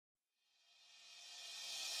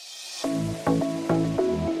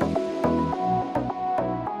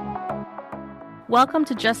Welcome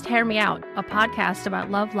to Just Hair Me Out, a podcast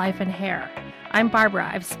about love, life, and hair. I'm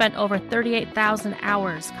Barbara. I've spent over 38,000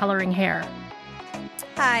 hours coloring hair.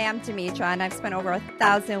 Hi, I'm Demetra, and I've spent over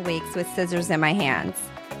 1,000 weeks with scissors in my hands.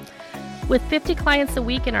 With 50 clients a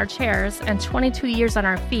week in our chairs and 22 years on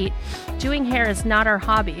our feet, doing hair is not our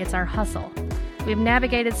hobby, it's our hustle. We've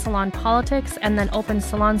navigated salon politics and then opened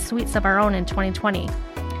salon suites of our own in 2020.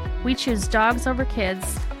 We choose dogs over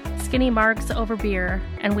kids, skinny marks over beer,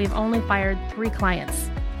 and we've only fired 3 clients.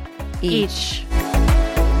 Each.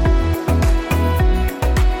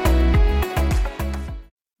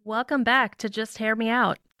 Welcome back to Just Hair Me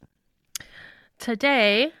Out.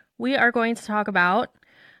 Today, we are going to talk about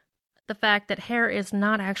the fact that hair is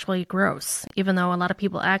not actually gross, even though a lot of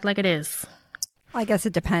people act like it is. I guess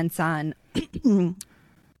it depends on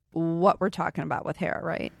what we're talking about with hair,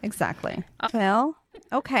 right? Exactly. Well,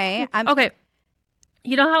 okay. Okay.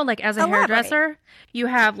 You know how, like, as a Elaborate. hairdresser, you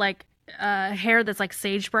have, like, hair that's like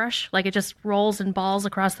sagebrush, like it just rolls and balls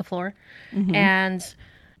across the floor. Mm-hmm. And,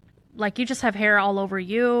 like, you just have hair all over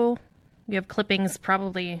you. You have clippings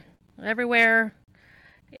probably everywhere.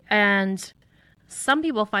 And some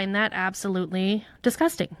people find that absolutely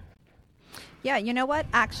disgusting. Yeah, you know what?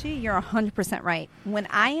 Actually, you're 100% right. When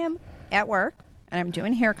I am at work and I'm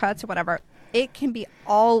doing haircuts or whatever, it can be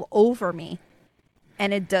all over me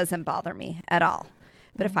and it doesn't bother me at all.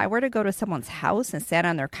 But if I were to go to someone's house and sat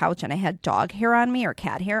on their couch and I had dog hair on me or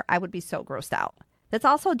cat hair, I would be so grossed out. That's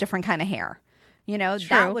also a different kind of hair. You know, True.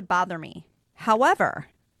 That would bother me. However,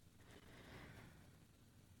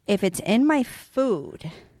 if it's in my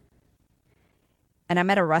food and I'm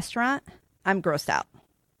at a restaurant, I'm grossed out.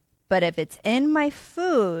 But if it's in my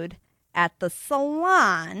food at the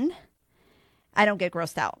salon, I don't get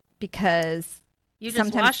grossed out because You just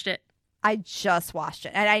sometimes washed it. I just washed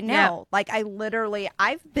it. And I know, like,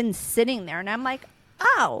 I've been sitting there and I'm like,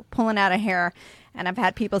 oh, pulling out a hair. And I've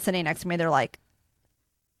had people sitting next to me. They're like,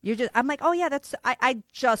 I'm like, oh, yeah, I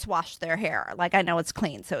just washed their hair. Like, I know it's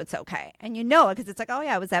clean, so it's okay. And you know it because it's like, oh,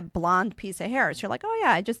 yeah, it was that blonde piece of hair. So you're like, oh,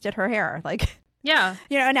 yeah, I just did her hair. Like, Yeah.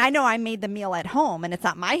 you know, and I know I made the meal at home and it's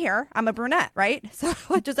not my hair. I'm a brunette, right? So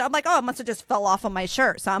I'm like, oh, it must have just fell off of my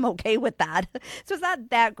shirt. So I'm okay with that. So it's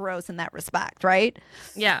not that gross in that respect, right?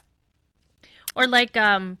 Yeah. Or like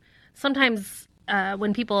sometimes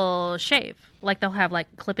when people shave, like they'll have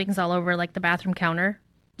like clippings all over like the bathroom counter.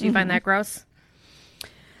 Do you find that gross?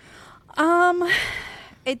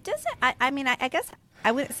 It doesn't, I guess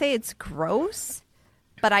I wouldn't say it's gross,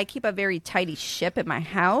 but I keep a very tidy ship at my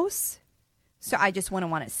house. So I just wouldn't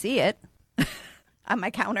want to see it on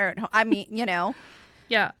my counter at home. I mean, you know.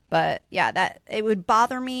 Yeah. But yeah, that it would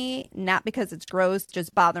bother me, not because it's gross,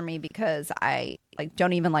 just bother me because I like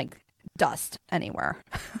don't even like dust anywhere.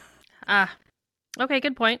 Okay,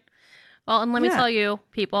 good point. Well, and let me Yeah. tell you,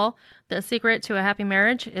 people, the secret to a happy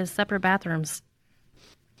marriage is separate bathrooms.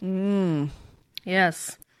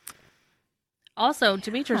 Yes. Also,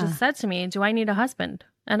 Demetra just said to me, do I need a husband?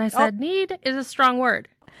 And I said, need is a strong word.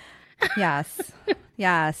 Yes.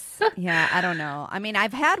 Yes. Yeah, I don't know. I mean,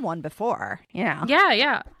 I've had one before, you know.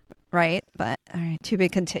 Yeah. Right? But all right, to be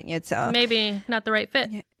continued. So Maybe not the right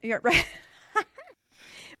fit. you're right.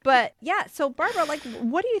 But yeah, so Barbara, like,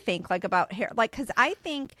 what do you think, like, about hair? Like, because I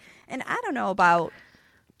think, and I don't know about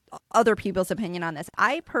other people's opinion on this.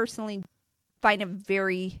 I personally find it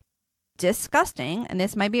very disgusting, and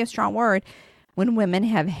this might be a strong word, when women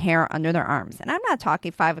have hair under their arms. And I'm not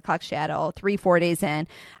talking 5 o'clock shadow, 3-4 days in.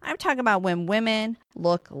 I'm talking about when women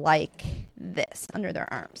look like this under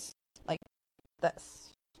their arms, like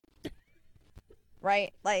this.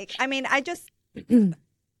 Right? Like, I mean, I just,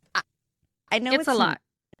 I know It's a lot.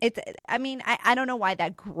 I don't know why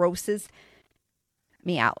that grosses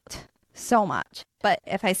me out so much. But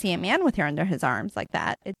if I see a man with hair under his arms like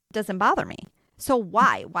that, it doesn't bother me. So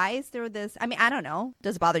why? Why is there this? I mean, I don't know.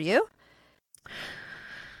 Does it bother you?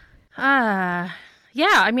 Yeah,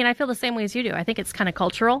 I mean, I feel the same way as you do. I think it's kind of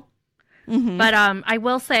cultural. Mm-hmm. But I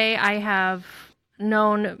will say I have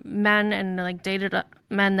known men and like dated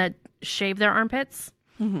men that shave their armpits.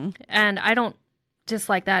 Mm-hmm. And I don't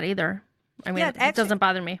dislike that either. I mean, Yeah, it actually- doesn't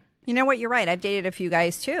bother me. You know what? You're right. I've dated a few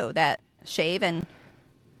guys too that shave, and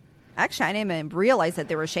actually, I didn't even realize that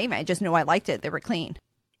they were shaving. I just knew I liked it. They were clean.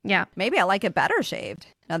 Yeah. Maybe I like it better shaved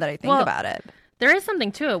now that I think Well, about it. There is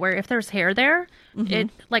something to it where if there's hair there, Mm-hmm. it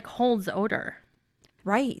like holds odor.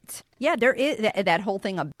 Right. Yeah, there is that whole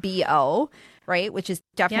thing of BO, right? Which is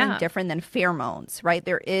definitely Yeah. different than pheromones, right?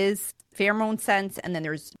 There is pheromone sense and then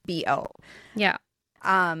there's BO. Yeah.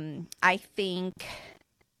 I think,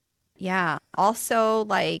 yeah, also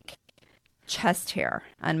like chest hair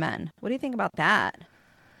on men. What do you think about that?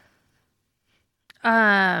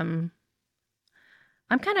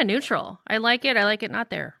 I'm kind of neutral. I like it. I like it not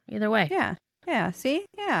there. Either way. Yeah. Yeah. See?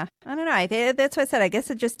 Yeah. I don't know. That's what I said. I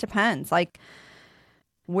guess it just depends. Like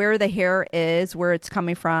where the hair is, where it's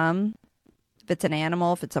coming from. If it's an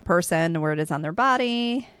animal, if it's a person, where it is on their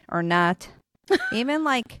body or not. Even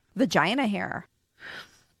like vagina hair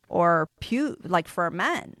or like for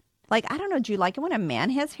men. Like, I don't know. Do you like it when a man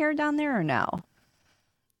has hair down there or no?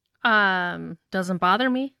 Doesn't bother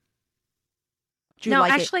me. No,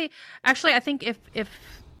 actually, I think if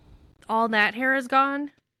all that hair is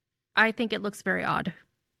gone, I think it looks very odd.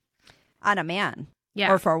 On a man.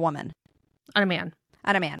 Yeah. Or for a woman. On a man.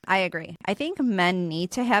 On a man. I agree. I think men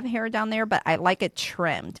need to have hair down there, but I like it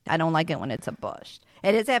trimmed. I don't like it when it's a bush.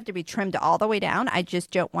 It does have to be trimmed all the way down. I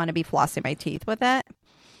just don't want to be flossing my teeth with it.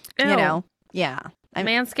 Ew. You know? Yeah.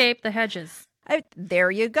 Manscape the hedges. There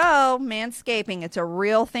you go. Manscaping. It's a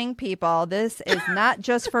real thing, people. This is not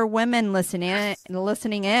just for women listening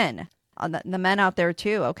in. The men out there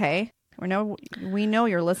too, okay? We know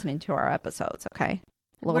you're listening to our episodes, okay?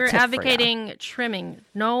 We're advocating trimming.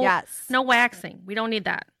 No, yes. No waxing. We don't need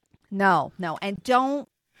that. No. And don't,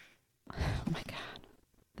 oh my God.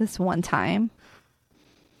 This one time,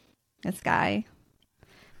 this guy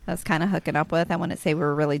I was kind of hooking up with, I want to say we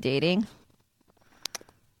were really dating.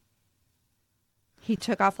 He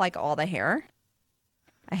took off like all the hair.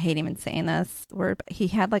 I hate even saying this word, but he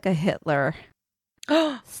had like a Hitler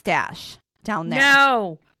stash down there.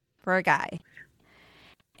 No. For a guy.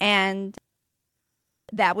 And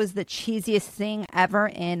that was the cheesiest thing ever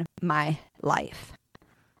in my life.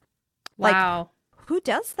 Wow. Like, who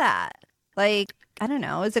does that? Like, I don't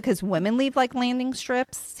know. Is it because women leave like landing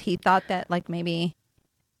strips? He thought that like maybe,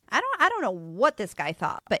 I don't know what this guy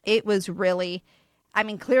thought, but it was really, I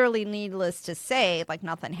mean, clearly needless to say, like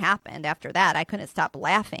nothing happened after that. I couldn't stop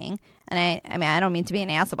laughing. And I mean, I don't mean to be an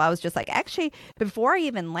asshole, but I was just like, actually, before I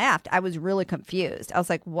even laughed, I was really confused. I was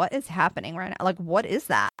like, what is happening right now? Like, what is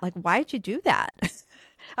that? Like, why did you do that?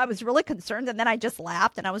 I was really concerned. And then I just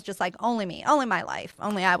laughed and I was just like, only me, only my life.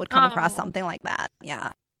 Only I would come across something like that.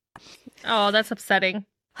 Yeah. Oh, that's upsetting.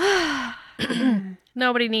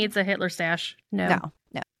 Nobody needs a Hitler stash. No.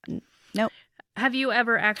 Nope. Have you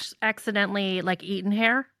ever accidentally like eaten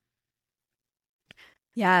hair?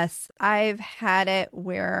 Yes, I've had it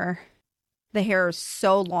where the hair is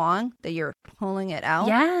so long that you're pulling it out.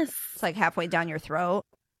 Yes. It's like halfway down your throat.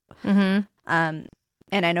 Mm-hmm.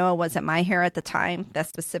 And I know it wasn't my hair at the time, that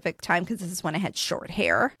specific time, because this is when I had short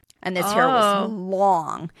hair. And this hair was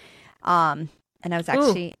long. And I was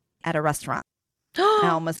actually at a restaurant. I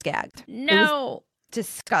almost gagged. No. It was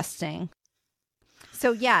disgusting.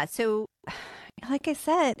 So, yeah. So, like I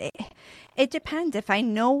said, it depends. If I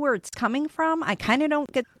know where it's coming from, I kind of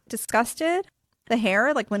don't get disgusted, the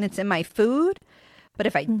hair, like when it's in my food. But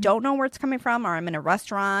if I don't know where it's coming from, or I'm in a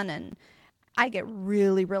restaurant and I get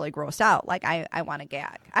really, really grossed out, like I want to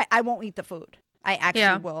gag. I won't eat the food. I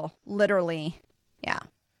actually will literally,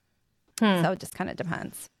 So it just kind of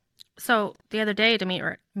depends. So the other day,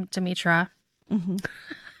 Demetra,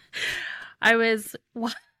 I was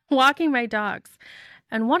walking my dogs.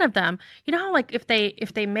 And one of them, you know how like if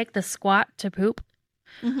they make the squat to poop,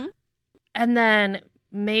 and then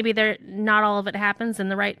maybe they're not all of it happens in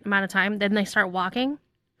the right amount of time, then they start walking,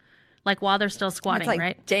 like while they're still squatting, it's like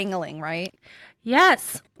right? Dangling, right?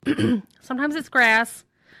 Yes. Sometimes it's grass.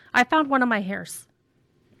 I found one of my hairs.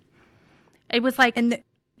 It was like a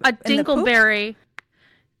dingleberry.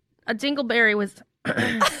 A dingleberry was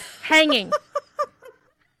hanging.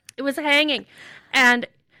 It was hanging, and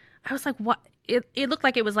I was like, "What?" It looked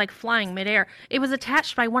like it was like flying midair. It was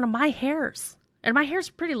attached by one of my hairs. And my hair's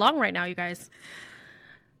pretty long right now, you guys.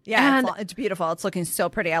 Yeah, it's beautiful. It's looking so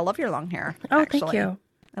pretty. I love your long hair. Oh, actually. Thank you.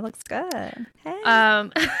 It looks good. Hey.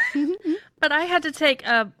 But I had to take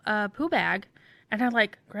a poo bag and I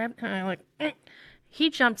like grabbed and I like he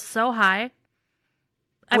jumped so high.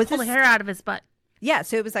 I pulled the hair out of his butt. Yeah,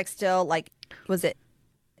 so it was like still like, was it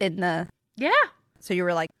in the... Yeah. So you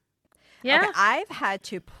were like... Yeah. Okay, I've had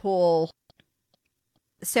to pull...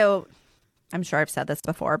 So, I'm sure I've said this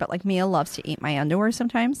before, but like Mia loves to eat my underwear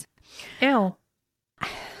sometimes. Ew.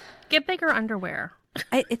 Get bigger underwear.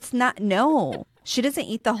 It's not, no. She doesn't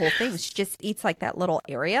eat the whole thing. She just eats like that little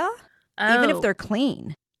area, even if they're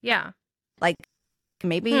clean. Yeah. Like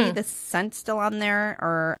maybe the scent's still on there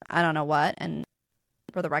or I don't know what. And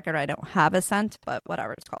for the record, I don't have a scent, but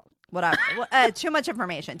whatever it's called. Whatever. Too much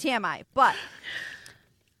information. TMI. But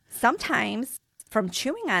sometimes... from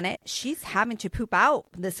chewing on it, she's having to poop out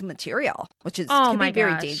this material, which is can be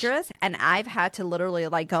very dangerous. And I've had to literally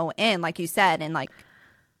like go in, like you said, and like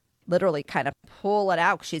literally kind of pull it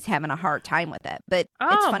out because she's having a hard time with it. But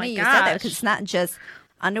it's funny you said that because it's not just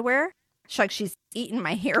underwear. she's eaten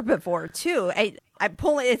my hair before too. I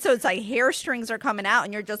pull it so it's like hair strings are coming out,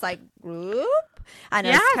 and you're just like, whoop. I know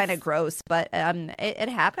it's kind of gross, but it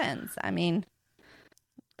happens. I mean,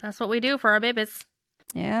 that's what we do for our babies.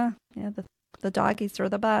 Yeah. The doggies are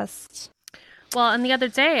the best. Well, and the other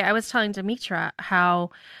day I was telling Demetra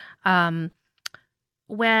how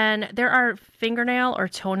when there are fingernail or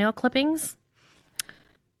toenail clippings,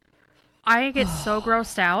 I get so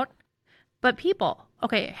grossed out. But people,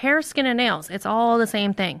 okay, hair, skin, and nails, it's all the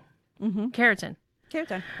same thing. Mm-hmm. Keratin.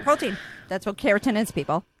 Protein. That's what keratin is,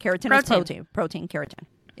 people. Keratin is protein. Protein, keratin.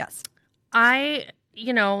 Yes. I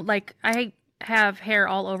have hair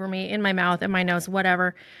all over me, in my mouth, in my nose,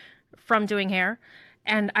 whatever, from doing hair.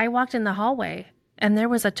 And I walked in the hallway, and there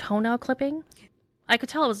was a toenail clipping. I could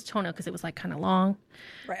tell it was a toenail because it was like kind of long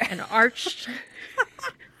and arched.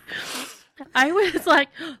 I was like,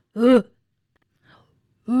 ugh.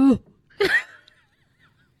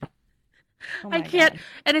 I can't. God.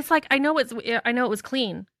 And it's like, I know it was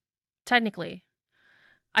clean, technically.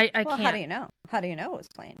 I can't. How do you know? How do you know it was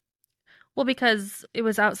clean? Well, because it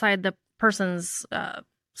was outside the person's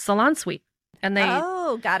salon suite, and they.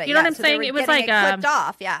 Oh, got it. You know what I'm saying? It was like clipped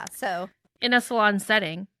off. Yeah. So in a salon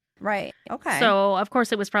setting. Right. Okay. So of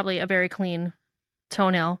course it was probably a very clean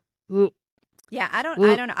toenail. Ooh. Yeah, I don't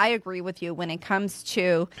know. I agree with you when it comes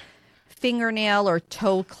to fingernail or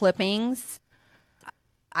toe clippings.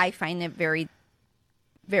 I find it very,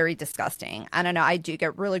 very disgusting. I don't know. I do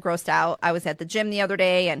get really grossed out. I was at the gym the other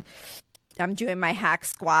day and I'm doing my hack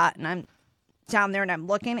squat and I'm down there and I'm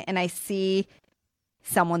looking and I see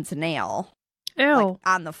someone's nail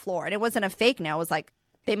on the floor. And it wasn't a fake nail. It was like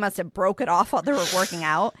they must have broke it off while they were working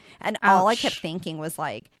out. And all I kept thinking was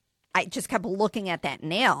like, I just kept looking at that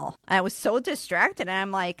nail. And I was so distracted. And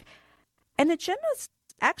I'm like, and the gym is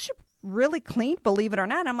actually really clean, believe it or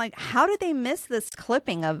not. I'm like, how did they miss this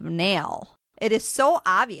clipping of nail? It is so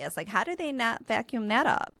obvious. Like, how did they not vacuum that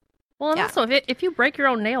up? Well, and also, if you break your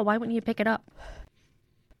own nail, why wouldn't you pick it up?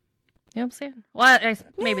 You know what I'm saying? Well,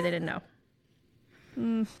 maybe they didn't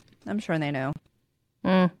know. I'm sure they know.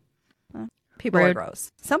 People Rude. are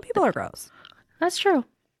gross. Some people are gross. That's true.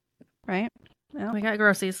 Right? Yeah. We got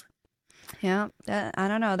grossies. Yeah. I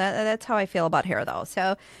don't know. That's how I feel about hair, though.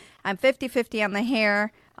 So I'm 50-50 on the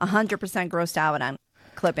hair, 100% grossed out on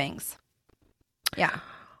clippings. Yeah.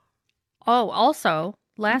 Oh, also,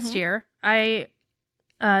 last year,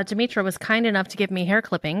 Demetra was kind enough to give me hair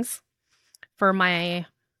clippings for my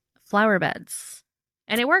flower beds.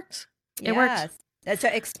 And it worked. It worked. So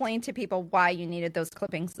explain to people why you needed those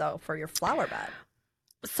clippings, though, for your flower bed.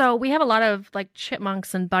 So we have a lot of like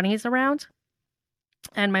chipmunks and bunnies around.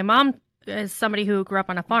 And my mom is somebody who grew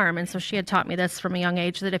up on a farm. And so she had taught me this from a young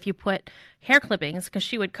age, that if you put hair clippings, because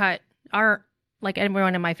she would cut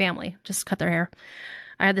everyone in my family, just cut their hair.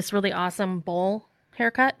 I had this really awesome bowl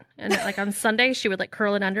haircut. And like on Sunday, she would like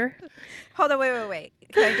curl it under. Hold on, wait.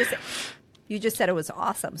 Can I just say, you just said it was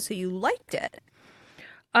awesome. So you liked it.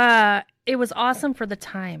 It was awesome for the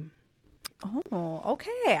time. Oh,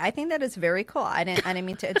 okay. I think that is very cool. I didn't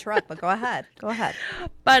mean to interrupt, but go ahead.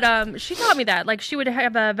 But she taught me that. Like, she would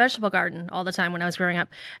have a vegetable garden all the time when I was growing up,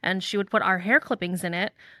 and she would put our hair clippings in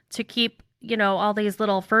it to keep, all these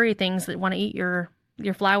little furry things that want to eat your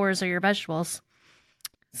flowers or your vegetables.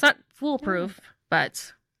 It's not foolproof,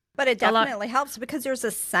 but it definitely helps because there's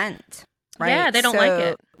a scent, right? Yeah, they don't like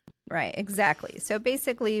it. Right, exactly. So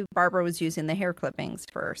basically, Barbara was using the hair clippings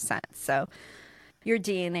for scent. So your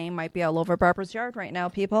DNA might be all over Barbara's yard right now,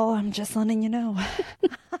 people. I'm just letting you know.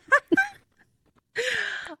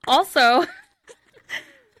 Also,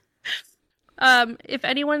 if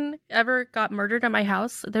anyone ever got murdered at my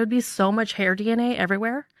house, there would be so much hair DNA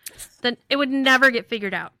everywhere that it would never get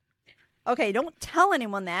figured out. Okay, don't tell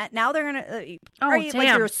anyone that. Now they're gonna damn.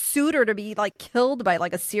 Like your suitor to be like killed by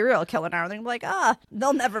like a serial killer now. They're like,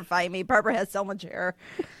 they'll never find me. Barbara has so much hair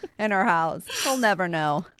in her house. They'll never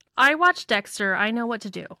know. I watch Dexter. I know what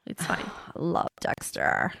to do. It's fine. I love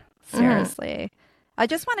Dexter. Seriously. I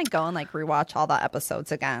just want to go and like rewatch all the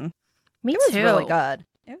episodes again. Me too. It was really good.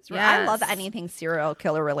 I love anything serial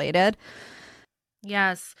killer related.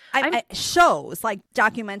 Yes. I shows like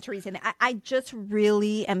documentaries, and I just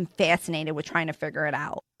really am fascinated with trying to figure it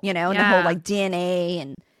out, and the whole like DNA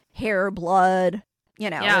and hair, blood,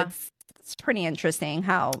 it's pretty interesting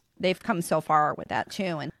how they've come so far with that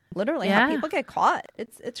too. And literally how people get caught.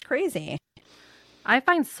 It's crazy. I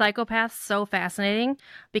find psychopaths so fascinating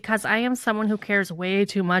because I am someone who cares way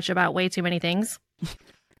too much about way too many things.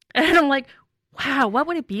 And I'm like, wow, what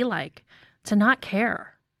would it be like to not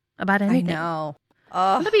care about anything? I know.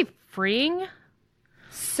 Wouldn't that be freeing?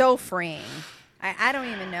 So freeing. I don't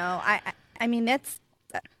even know. I mean,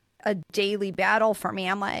 a daily battle for me.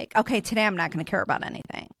 I'm like, okay, today I'm not going to care about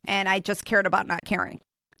anything. And I just cared about not caring.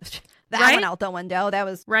 That went out the window. That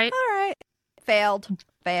was right. All right. Failed,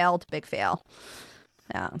 big fail.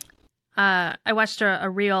 Yeah. I watched a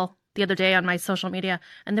reel the other day on my social media,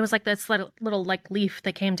 and there was like this little like leaf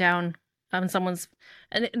that came down on someone's,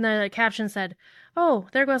 and the caption said, "Oh,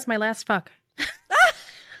 there goes my last fuck."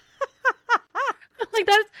 Like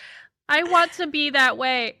that's, I want to be that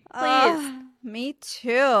way, please. Me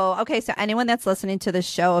too. Okay, so anyone that's listening to this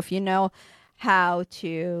show, if you know how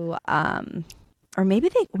to, or maybe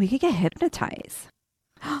we could get hypnotized.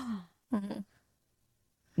 Mm-hmm.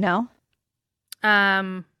 No.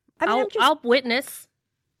 I'll witness.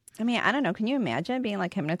 I mean, I don't know. Can you imagine being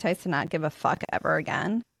like hypnotized to not give a fuck ever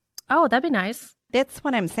again? Oh, that'd be nice. That's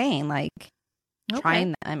what I'm saying. Like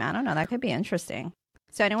trying. I don't know. That could be interesting.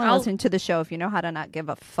 So anyone listening to the show, if you know how to not give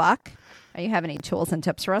a fuck, or you have any tools and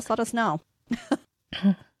tips for us, let us know.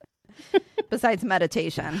 Besides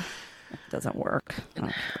meditation, it doesn't work. I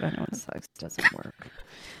don't care what anyone says. It doesn't work.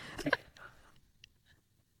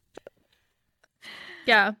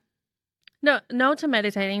 Yeah. No to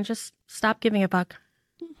meditating. Just stop giving a fuck.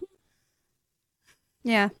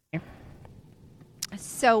 Yeah.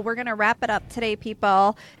 So we're going to wrap it up today,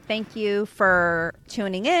 people. Thank you for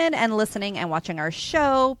tuning in and listening and watching our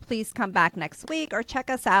show. Please come back next week or check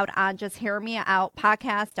us out on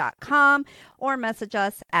justhearmeoutpodcast.com or message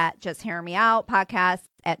us at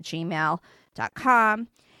justhearmeoutpodcast@gmail.com.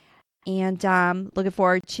 And looking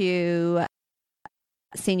forward to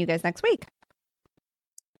seeing you guys next week.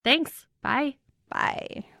 Thanks. Bye.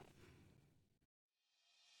 Bye.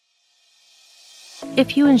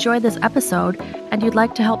 If you enjoyed this episode and you'd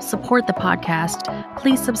like to help support the podcast,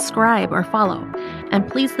 please subscribe or follow. And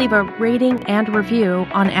please leave a rating and review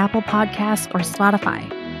on Apple Podcasts or Spotify.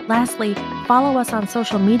 Lastly, follow us on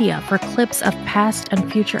social media for clips of past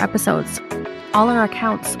and future episodes. All our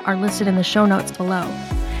accounts are listed in the show notes below.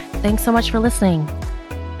 Thanks so much for listening.